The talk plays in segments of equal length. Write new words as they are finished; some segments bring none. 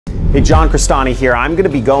Hey, John Crestani here. I'm going to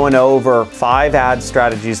be going over 5 ad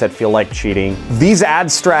strategies that feel like cheating. These ad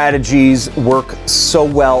strategies work so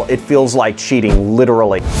well, it feels like cheating,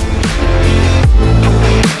 literally.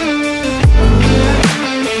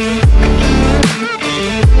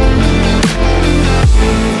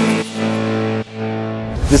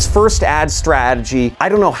 This first ad strategy, I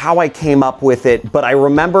don't know how I came up with it, but I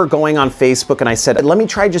remember going on Facebook and I said, let me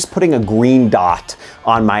try just putting a green dot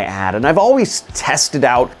on my ad. And I've always tested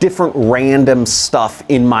out different random stuff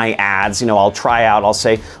in my ads. You know, I'll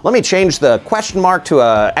say, let me change the question mark to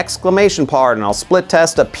a exclamation part, and I'll split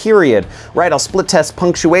test a period, right? I'll split test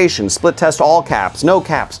punctuation, split test all caps, no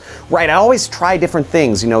caps, right? I always try different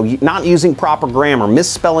things, you know, not using proper grammar,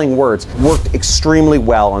 misspelling words, worked extremely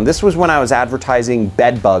well. And this was when I was advertising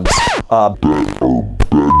bed bugs.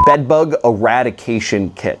 Bedbug eradication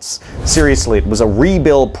kits. Seriously, it was a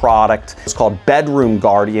rebuild product. It's called Bedroom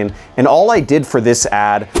Guardian. And all I did for this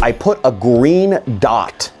ad, I put a green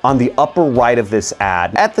dot on the upper right of this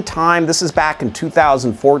ad. At the time, this is back in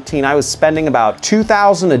 2014, I was spending about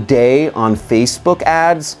 $2,000 a day on Facebook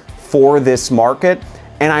ads for this market.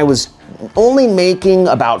 And I was only making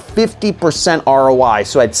about 50% ROI.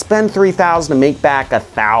 So I'd spend $3,000 to make back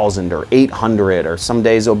 $1,000 or $800, or some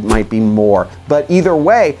days it might be more. But either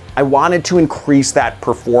way, I wanted to increase that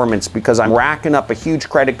performance because I'm racking up a huge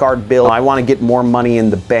credit card bill. I want to get more money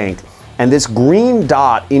in the bank. And this green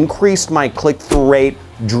dot increased my click-through rate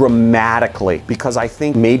dramatically because I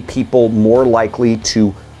think made people more likely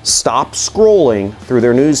to stop scrolling through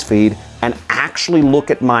their newsfeed and actually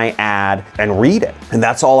look at my ad and read it. And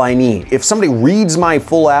that's all I need. If somebody reads my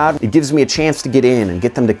full ad, it gives me a chance to get in and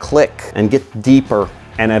get them to click and get deeper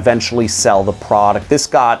and eventually sell the product. This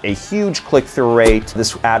got a huge click-through rate.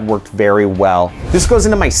 This ad worked very well. This goes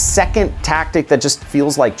into my second tactic that just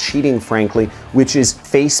feels like cheating, frankly, which is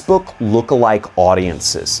Facebook lookalike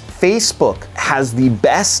audiences. Facebook has the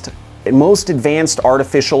best most advanced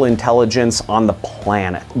artificial intelligence on the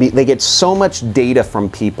planet. They get so much data from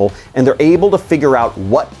people, and they're able to figure out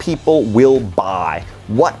what people will buy,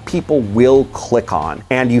 what people will click on.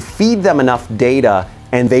 And you feed them enough data,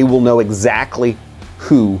 and they will know exactly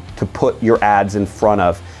who to put your ads in front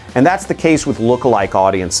of. And that's the case with lookalike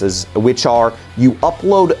audiences, which are you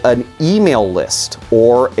upload an email list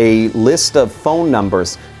or a list of phone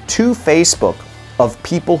numbers to Facebook of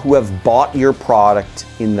people who have bought your product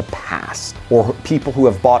in the past, or people who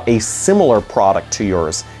have bought a similar product to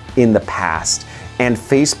yours in the past. And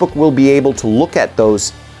Facebook will be able to look at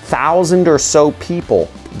those 1,000 or so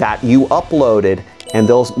people that you uploaded, and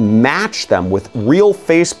they'll match them with real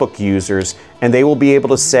Facebook users, and they will be able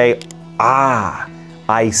to say, ah,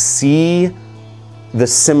 I see the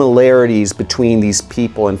similarities between these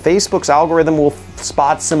people, and Facebook's algorithm will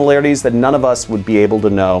spot similarities that none of us would be able to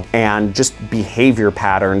know, and just behavior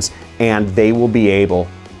patterns, and they will be able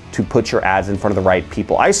to put your ads in front of the right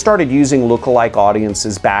people. I started using lookalike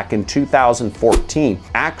audiences back in 2014,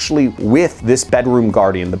 actually with this Bedroom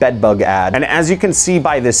Guardian, the bedbug ad. And as you can see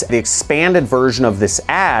by this, the expanded version of this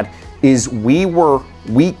ad is we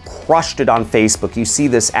crushed it on Facebook. You see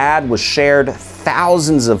this ad was shared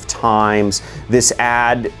thousands of times. This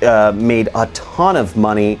ad made a ton of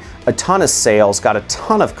money, a ton of sales, got a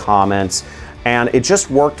ton of comments, and it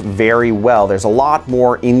just worked very well. There's a lot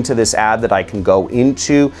more into this ad that I can go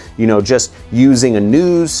into, you know, just using a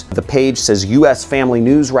news. The page says US Family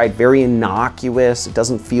News, right? Very innocuous. It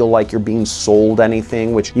doesn't feel like you're being sold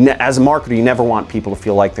anything, which as a marketer, you never want people to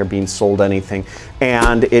feel like they're being sold anything.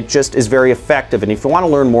 And it just is very effective. And if you want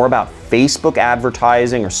to learn more about Facebook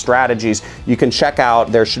advertising or strategies, you can check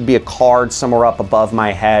out, there should be a card somewhere up above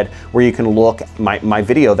my head where you can look at my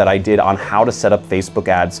video that I did on how to set up Facebook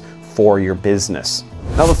ads for your business.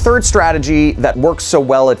 Now, the third strategy that works so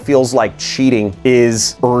well it feels like cheating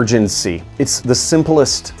is urgency. It's the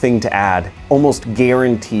simplest thing to add, almost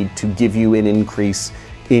guaranteed to give you an increase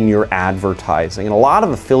in your advertising. And a lot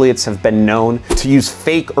of affiliates have been known to use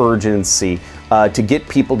fake urgency to get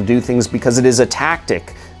people to do things because it is a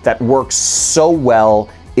tactic that works so well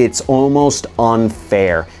it's almost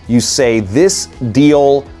unfair. You say this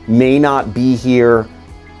deal may not be here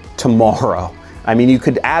tomorrow. I mean, you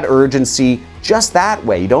could add urgency just that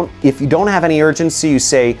way. If you don't have any urgency, you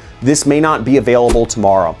say, this may not be available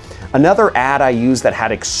tomorrow. Another ad I use that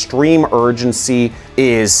had extreme urgency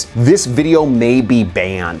is, this video may be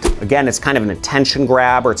banned. Again, it's kind of an attention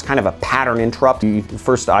grab, or it's kind of a pattern interrupt. The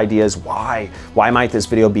first idea is, why might this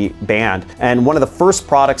video be banned? And one of the first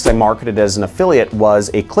products I marketed as an affiliate was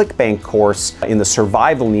a ClickBank course in the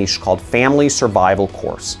survival niche called Family Survival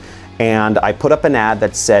Course. And I put up an ad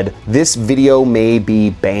that said, this video may be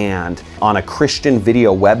banned, on a Christian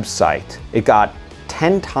video website. It got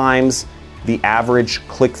 10 times the average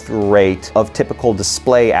click-through rate of typical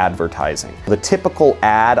display advertising. The typical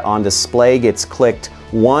ad on display gets clicked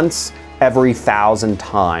once every 1,000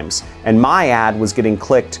 times, and my ad was getting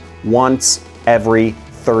clicked once every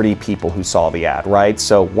 30 people who saw the ad, right?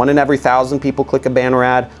 So 1 in every 1,000 people click a banner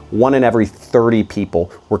ad, 1 in every 30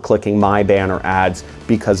 people were clicking my banner ads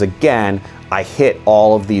because, again, I hit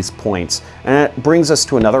all of these points. And it brings us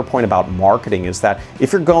to another point about marketing, is that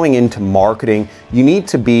if you're going into marketing, you need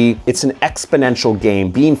to be, it's an exponential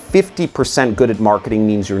game. Being 50% good at marketing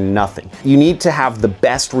means you're nothing. You need to have the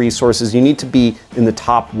best resources, you need to be in the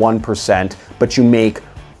top 1%, but you make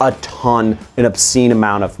a ton, an obscene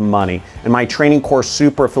amount of money. In my training course,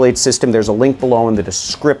 Super Affiliate System, there's a link below in the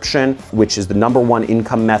description, which is the #1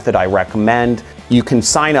 income method I recommend. You can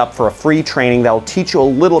sign up for a free training that'll teach you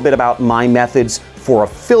a little bit about my methods for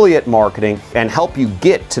affiliate marketing and help you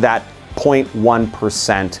get to that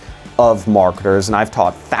 0.1% of marketers. And I've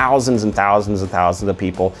taught thousands and thousands and thousands of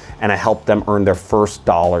people, and I help them earn their first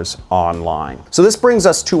dollars online. So this brings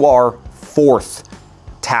us to our 4th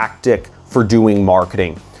tactic for doing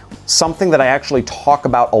marketing. Something that I actually talk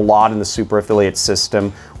about a lot in the Super Affiliate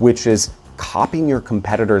System, which is copying your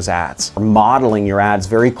competitors' ads, or modeling your ads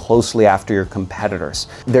very closely after your competitors.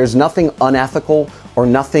 There's nothing unethical or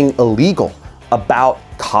nothing illegal about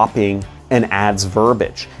copying an ad's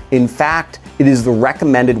verbiage. In fact, it is the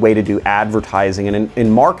recommended way to do advertising, and in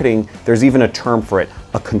marketing, there's even a term for it,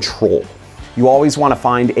 a control. You always want to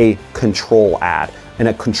find a control ad, and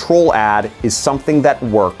a control ad is something that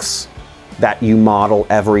works that you model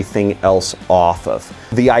everything else off of.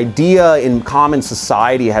 The idea in common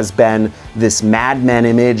society has been this Mad Men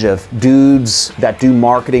image of dudes that do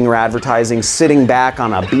marketing or advertising sitting back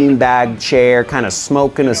on a beanbag chair, kind of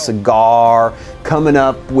smoking a cigar, coming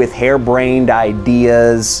up with harebrained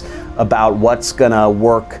ideas about what's gonna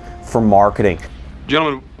work for marketing.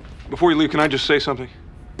 Gentlemen, before you leave, can I just say something?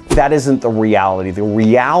 That isn't the reality. The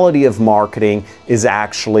reality of marketing is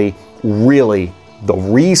actually really the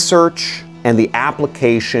research and the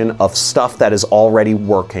application of stuff that is already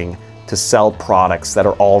working to sell products that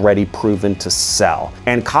are already proven to sell.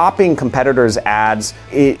 And copying competitors' ads,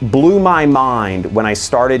 it blew my mind when I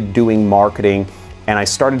started doing marketing, and I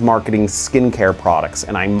started marketing skincare products,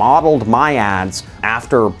 and I modeled my ads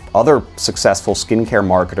after other successful skincare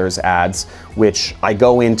marketers' ads, which I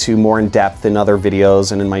go into more in depth in other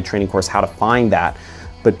videos and in my training course how to find that.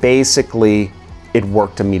 But basically, it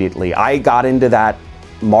worked immediately. I got into that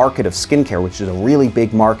market of skincare, which is a really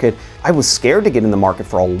big market. I was scared to get in the market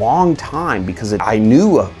for a long time because I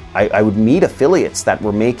knew I would meet affiliates that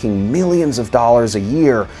were making millions of dollars a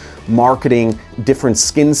year marketing different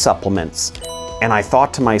skin supplements. And I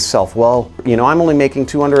thought to myself, well, you know, I'm only making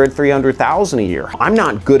 200, 300,000 a year. I'm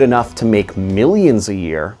not good enough to make millions a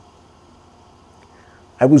year.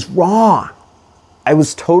 I was wrong. I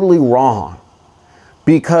was totally wrong,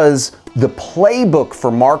 because the playbook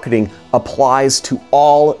for marketing applies to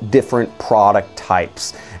all different product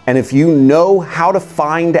types. And if you know how to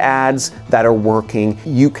find ads that are working,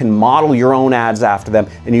 you can model your own ads after them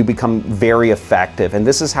and you become very effective. And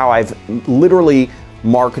this is how I've literally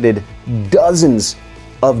marketed dozens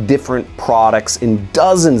of different products in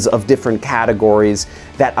dozens of different categories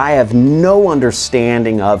that I have no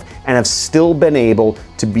understanding of and have still been able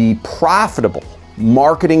to be profitable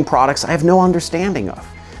marketing products I have no understanding of,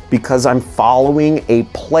 because I'm following a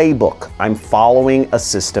playbook. I'm following a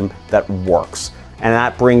system that works. And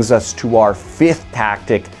that brings us to our 5th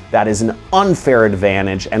tactic that is an unfair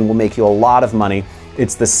advantage and will make you a lot of money.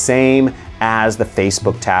 It's the same as the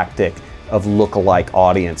Facebook tactic of lookalike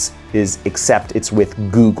audience, except it's with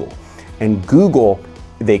Google. And Google,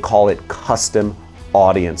 they call it custom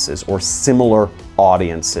audiences or similar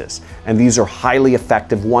audiences. And these are highly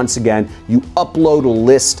effective. Once again, you upload a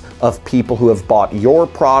list of people who have bought your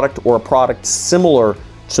product or a product similar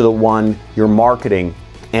to the one you're marketing,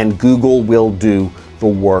 and Google will do the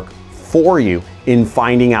work for you in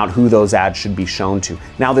finding out who those ads should be shown to.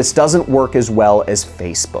 Now, this doesn't work as well as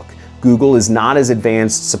Facebook. Google is not as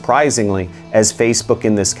advanced, surprisingly, as Facebook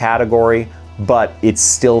in this category, but it's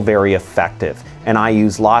still very effective. And I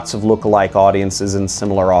use lots of lookalike audiences and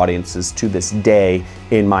similar audiences to this day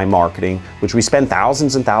in my marketing, which we spend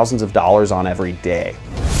thousands and thousands of dollars on every day.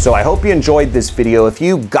 So I hope you enjoyed this video. If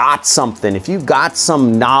you got something, if you got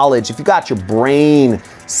some knowledge, if you got your brain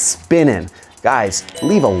spinning, guys,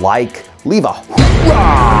 leave a like, leave a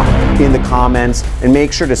hoorah in the comments, and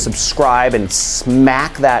make sure to subscribe and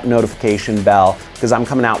smack that notification bell, because I'm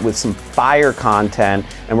coming out with some fire content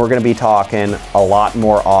and we're gonna be talking a lot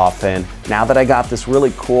more often now that I got this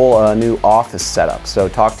really cool new office setup. So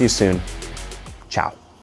talk to you soon. Ciao.